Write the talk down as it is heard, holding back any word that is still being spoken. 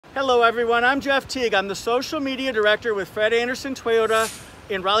Hello everyone, I'm Jeff Teague. I'm the social media director with Fred Anderson Toyota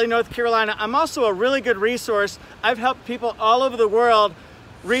in Raleigh, North Carolina. I'm also a really good resource. I've helped people all over the world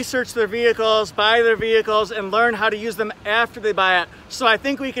research their vehicles, buy their vehicles, and learn how to use them after they buy it. So I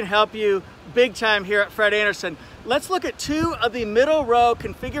think we can help you big time here at Fred Anderson. Let's look at two of the middle row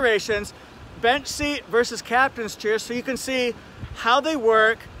configurations, bench seat versus captain's chair, so you can see how they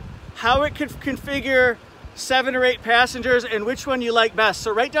work, how it could configure 7 or 8 passengers, and which one you like best.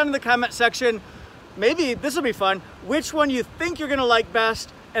 So write down in the comment section, maybe this will be fun, which one you think you're gonna like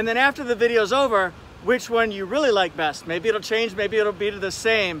best, and then after the video's over, which one you really like best. Maybe it'll change, maybe it'll be the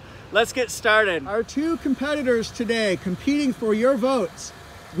same. Let's get started. Our two competitors today competing for your votes.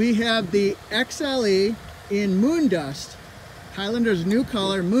 We have the XLE in Moondust, Highlander's new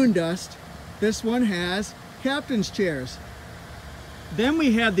color, Moondust. This one has captain's chairs. Then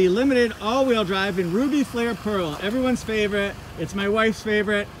we have the limited all-wheel drive in Ruby Flare Pearl, everyone's favorite. It's my wife's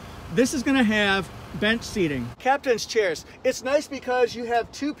favorite. This is gonna have bench seating. Captain's chairs. It's nice because you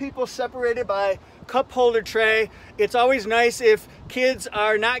have two people separated by cup holder tray. It's always nice if kids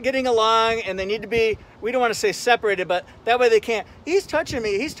are not getting along and they need to be, we don't want to say separated, but that way they can't. He's touching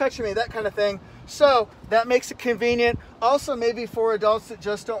me, that kind of thing. So that makes it convenient. Also maybe for adults that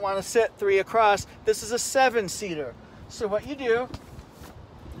just don't want to sit 3 across, this is a 7-seater. So what you do,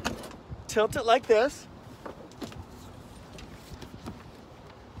 tilt it like this,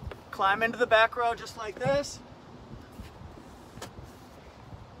 climb into the back row just like this,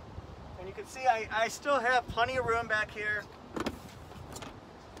 and you can see I still have plenty of room back here.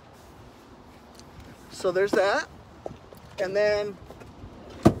 So there's that. And then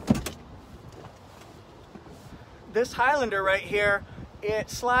this Highlander right here,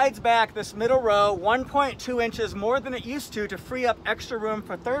 it slides back this middle row 1.2 inches more than it used to free up extra room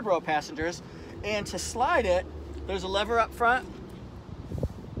for third row passengers. And to slide it, there's a lever up front,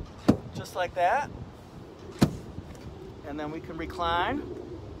 just like that. And then we can recline.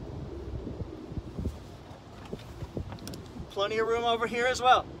 Plenty of room over here as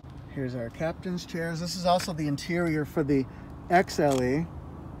well. Here's our captain's chairs. This is also the interior for the XLE.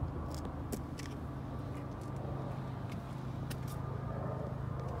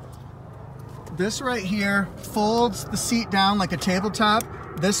 This right here folds the seat down like a tabletop.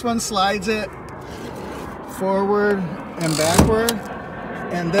 This one slides it forward and backward,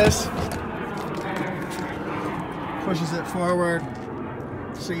 and this pushes it forward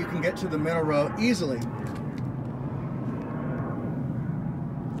so you can get to the middle row easily.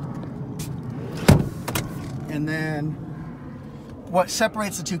 And then what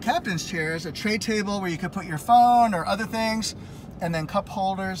separates the two captain's chairs, a tray table where you could put your phone or other things, and then cup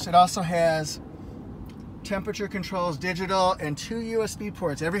holders. It also has temperature controls, digital, and 2 USB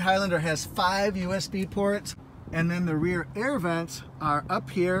ports. Every Highlander has 5 USB ports. And then the rear air vents are up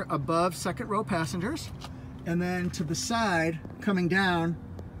here above second row passengers, and then to the side coming down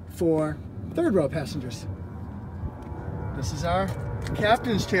for third row passengers. This is our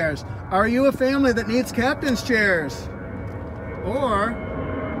captain's chairs. Are you a family that needs captain's chairs? Or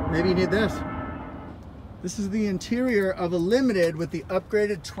maybe you need this. This is the interior of a Limited with the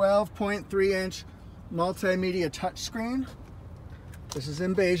upgraded 12.3-inch multimedia touchscreen. This is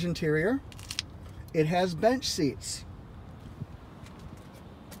in beige interior. It has bench seats.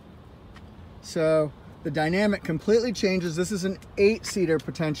 So the dynamic completely changes. This is an 8-seater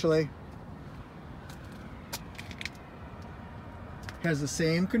potentially. Has the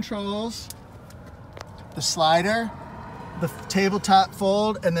same controls, the slider, the tabletop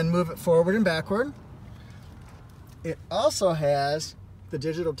fold, and then move it forward and backward. It also has the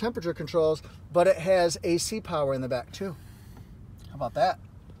digital temperature controls, but it has AC power in the back too. How about that?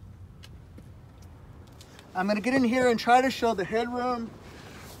 I'm gonna get in here and try to show the headroom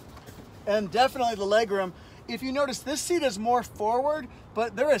and definitely the legroom. If you notice, this seat is more forward,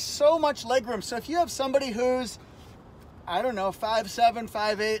 but there is so much legroom. So if you have somebody who's, I don't know, 5'7",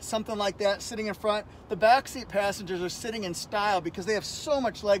 5'8", something like that, sitting in front, the back seat passengers are sitting in style because they have so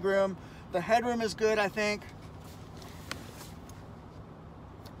much legroom. The headroom is good, I think.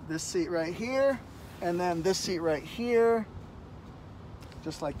 This seat right here, and then this seat right here,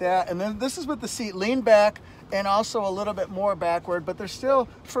 just like that. And then this is with the seat leaned back and also a little bit more backward, but there's still,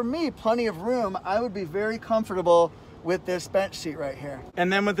 for me, plenty of room. I would be very comfortable with this bench seat right here.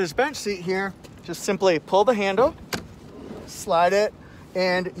 And then with this bench seat here, just simply pull the handle, slide it,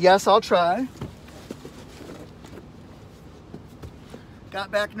 and yes, I'll try.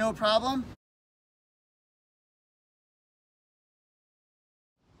 Got back no problem.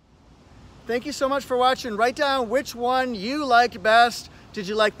 Thank you so much for watching. Write down which one you liked best. Did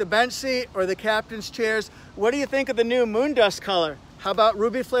you like the bench seat or the captain's chairs? What do you think of the new Moondust color? How about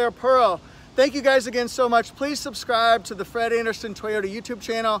Ruby Flare Pearl? Thank you guys again so much. Please subscribe to the Fred Anderson Toyota YouTube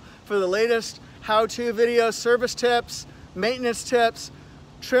channel for the latest how-to videos, service tips, maintenance tips,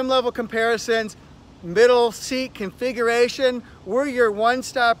 trim level comparisons, middle seat configuration. We're your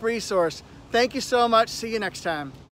one-stop resource. Thank you so much. See you next time.